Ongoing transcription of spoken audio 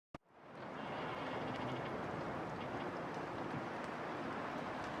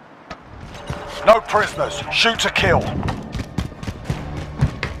No prisoners. Shoot to kill.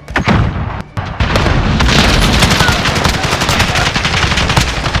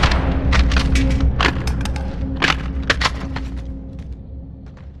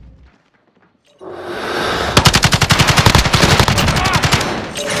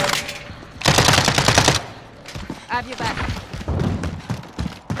 Have your back.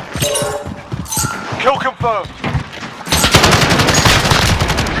 Kill confirmed.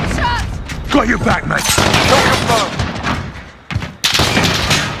 Shot! Got your back, mate. Kill confirmed.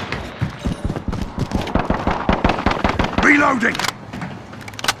 Reloading.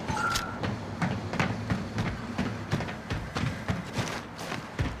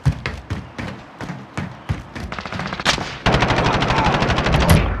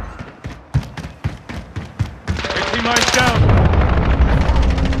 Mines down.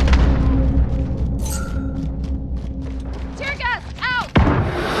 Tear gas, out!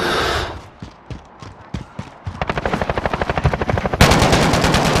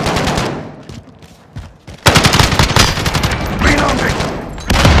 Reloading.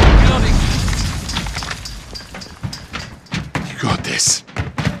 Reloading. You got this.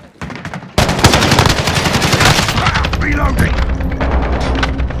 Reloading.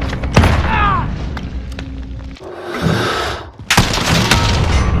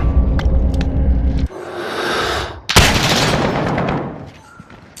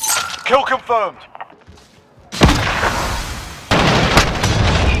 Kill confirmed.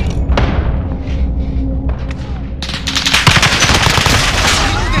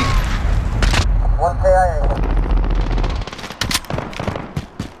 One KIA.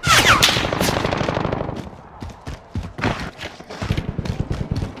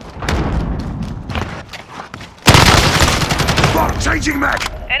 Fuck, changing mag.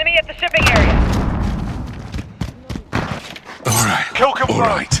 Enemy at the shipping area. All right. Kill confirmed. All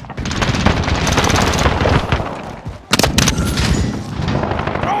right.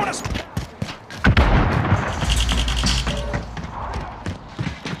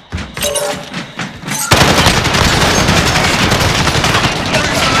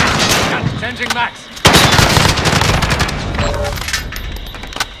 Changing max.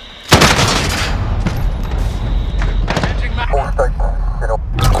 Changing max.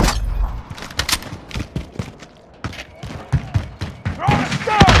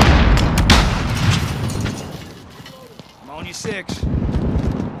 I'm on you 6.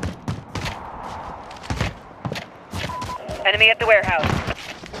 Enemy at the warehouse.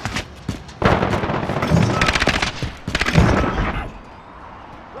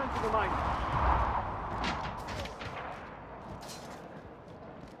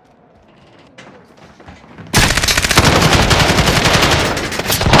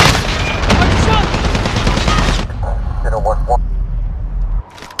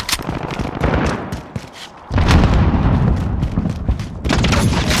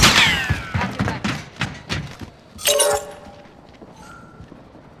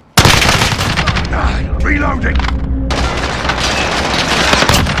 Reloading.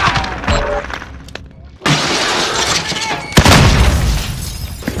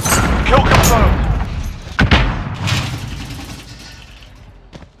 Kill confirmed.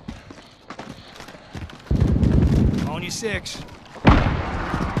 I'm on you 6.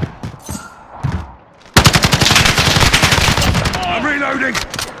 I'm reloading.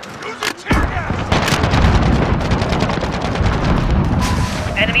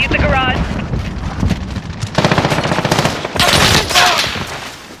 Enemy at the garage.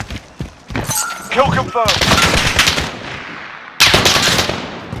 Kill confirmed.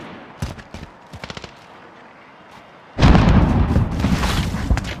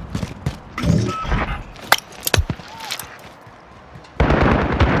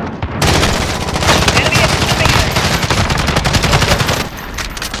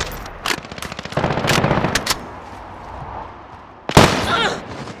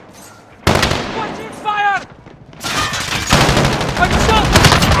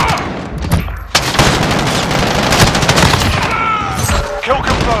 Kill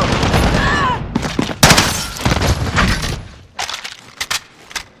confirmed.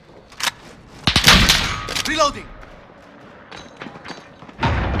 Reloading.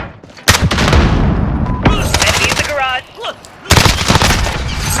 Enemy at the garage.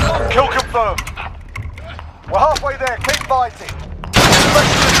 Kill confirmed. We're halfway there. Keep fighting.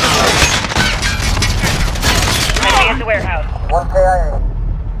 Enemy at the warehouse. One KIA.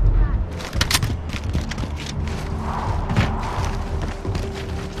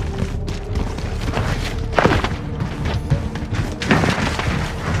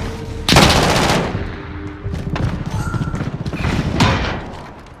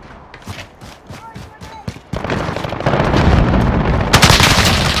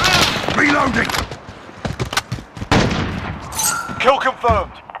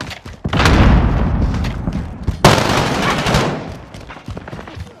 confirmed.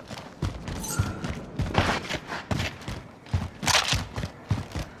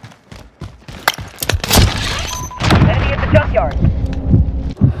 Enemy at the junkyard.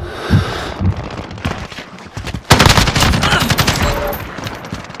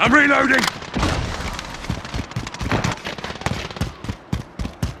 I'm reloading!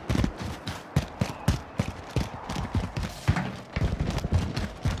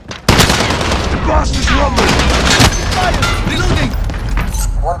 The bastards are on me! Reloading!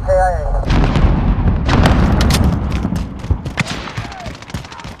 One KIA.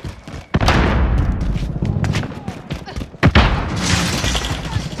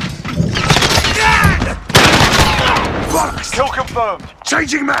 Bollocks! Kill confirmed.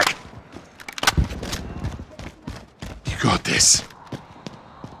 Changing mag! You got this.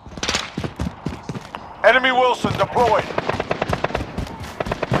 Enemy Wilson deployed.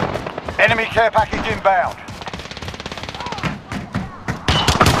 Enemy care package inbound.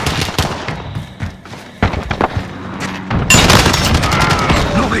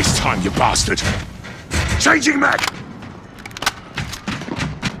 Not this time, you bastard! Changing mag!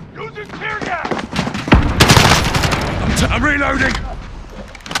 Using tear gas. I'm reloading!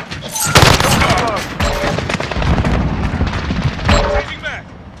 Changing mag!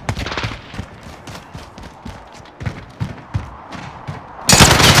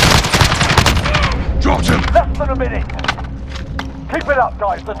 Dropped him! Less than a minute. Keep it up,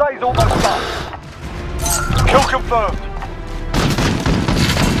 guys. The day's almost done. Kill confirmed.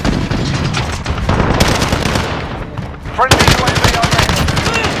 Friendly UAV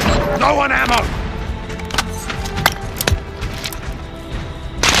overhead. No one ammo!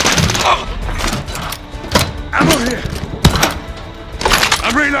 Ammo here!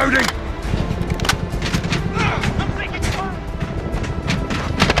 I'm reloading!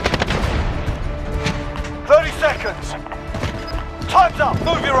 30 seconds. Time's up.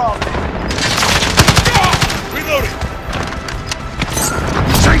 Move your arms. Reloading!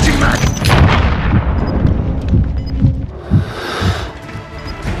 Changing mag!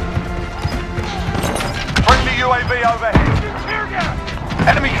 Friendly UAV overhead.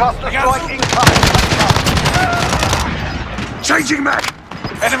 Enemy cluster strike incoming. Changing mag!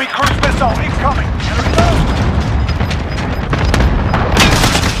 Enemy cruise missile incoming.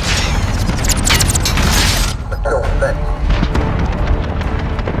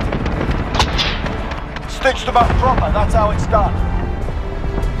 Stitched them up proper. That's how it's done.